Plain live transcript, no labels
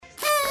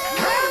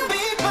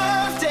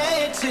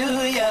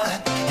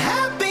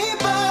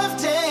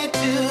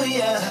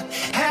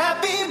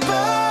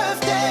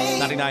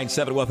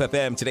99.7 Wolf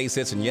FM. Today's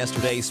hits and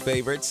yesterday's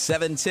favorites.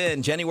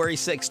 7:10, January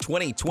 6,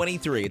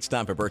 2023. It's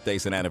time for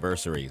birthdays and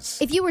anniversaries.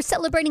 If you were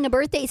celebrating a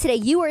birthday today,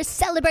 you are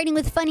celebrating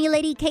with funny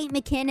lady Kate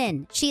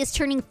McKinnon. She is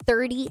turning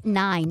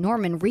 39.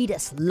 Norman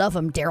Reedus, love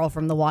him, Daryl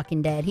from The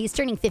Walking Dead. He's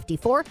turning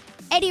 54.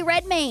 Eddie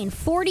Redmayne,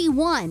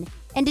 41.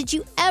 And did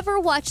you ever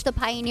watch The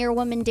Pioneer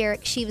Woman,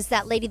 Derek? She was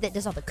that lady that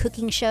does all the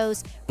cooking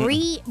shows.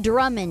 Bree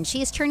Drummond,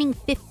 she is turning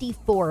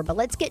 54. But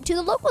let's get to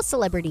the local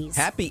celebrities.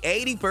 Happy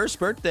 81st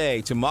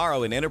birthday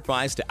tomorrow in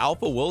Enterprise to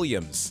Alpha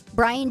Williams.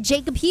 Brian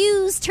Jacob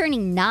Hughes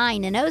turning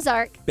 9 in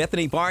Ozark.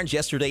 Bethany Barnes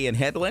yesterday in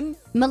Headland.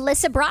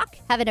 Melissa Brock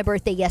having a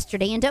birthday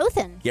yesterday in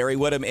Dothan. Gary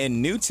Woodham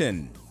in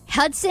Newton.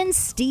 Hudson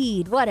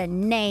Steed, what a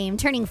name,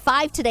 turning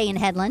 5 today in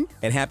Headland.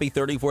 And happy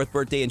 34th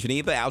birthday in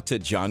Geneva out to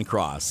John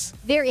Cross.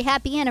 Very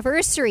happy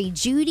anniversary,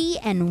 Judy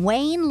and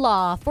Wayne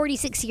Law,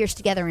 46 years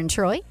together in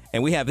Troy.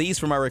 And we have these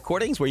from our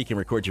recordings where you can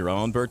record your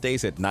own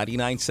birthdays at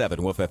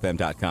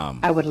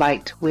 997wolffm.com. I would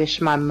like to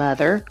wish my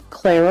mother,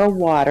 Clara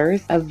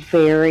Waters, a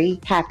very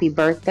happy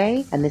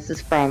birthday. And this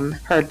is from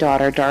her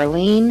daughter,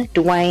 Darlene,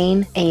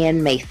 Dwayne,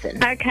 and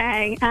Mason.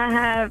 Okay, I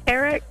have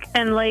Eric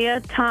and Leah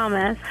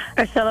Thomas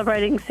are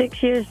celebrating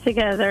 6 years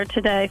together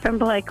today from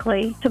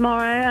Blakely.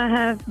 Tomorrow I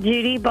have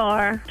Judy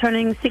Barr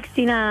turning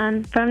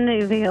 69 from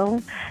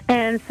Newville.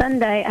 And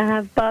Sunday I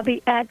have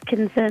Bobby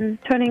Atkinson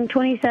turning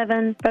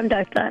 27 from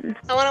Dothan.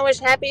 I want to wish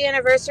happy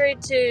anniversary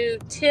to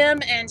Tim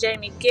and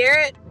Jamie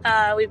Garrett.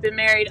 We've been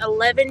married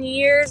 11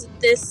 years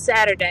this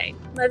Saturday.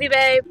 Love you,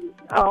 babe.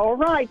 All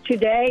right,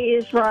 today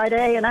is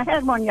Friday, and I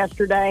had one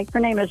yesterday. Her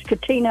name is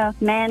Katina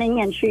Manning,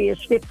 and she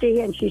is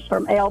 50, and she's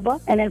from Elba.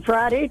 And then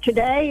Friday,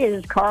 today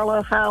is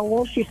Carla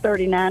Howell. She's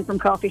 39 from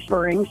Coffee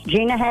Springs.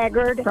 Gina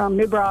Haggard from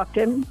New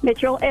Brockton.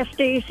 Mitchell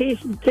Estes, he's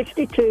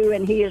 62,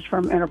 and he is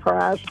from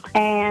Enterprise.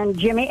 And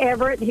Jimmy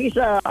Everett, he's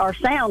our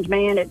sound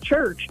man at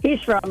church.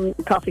 He's from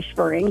Coffee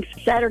Springs.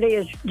 Saturday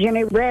is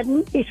Jimmy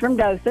Redden. He's from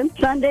Dothan.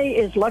 Sunday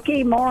is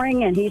Lucky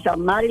Mooring, and he's a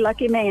mighty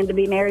lucky man to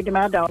be married to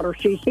my daughter.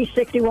 He's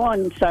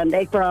 61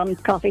 Sunday from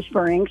Coffee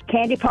Springs.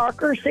 Candy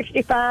Parker,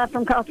 65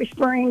 from Coffee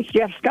Springs.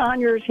 Jeff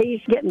Sconyers, he's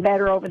getting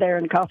better over there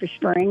in Coffee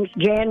Springs.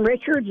 Jan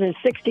Richards is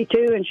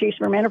 62, and she's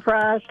from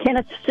Enterprise.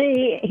 Kenneth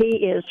C.,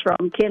 he is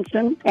from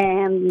Kinston.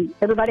 And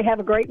everybody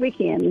have a great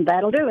weekend.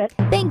 That'll do it.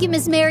 Thank you,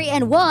 Miss Mary.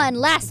 And one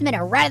last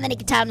minute, right in the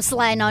nick of time,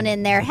 sliding on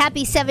in there.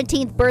 Happy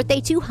 17th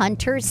birthday to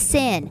Hunter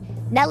Sin.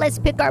 Now let's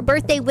pick our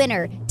birthday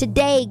winner.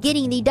 Today,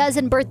 getting the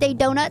dozen birthday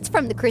donuts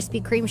from the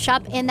Krispy Kreme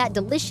shop and that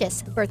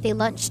delicious birthday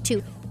lunch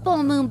to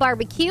Full Moon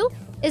Barbecue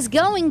is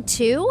going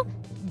to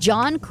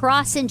John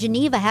Cross in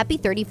Geneva. Happy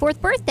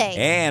 34th birthday.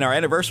 And our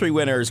anniversary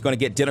winner is going to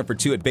get dinner for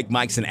two at Big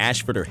Mike's in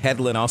Ashford or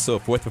Headland. Also, a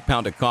fourth of a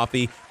pound of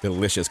coffee.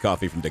 Delicious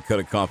coffee from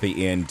Dakota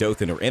Coffee in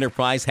Dothan or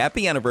Enterprise.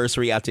 Happy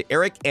anniversary out to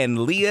Eric and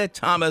Leah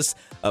Thomas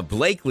of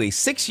Blakely.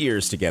 6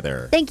 years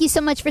together. Thank you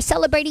so much for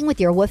celebrating with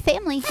your Wolf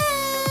family.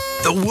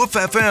 The Wolf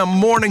FM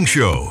Morning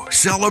Show,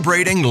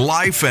 celebrating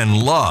life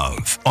and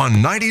love on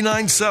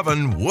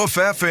 99.7 Wolf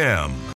FM.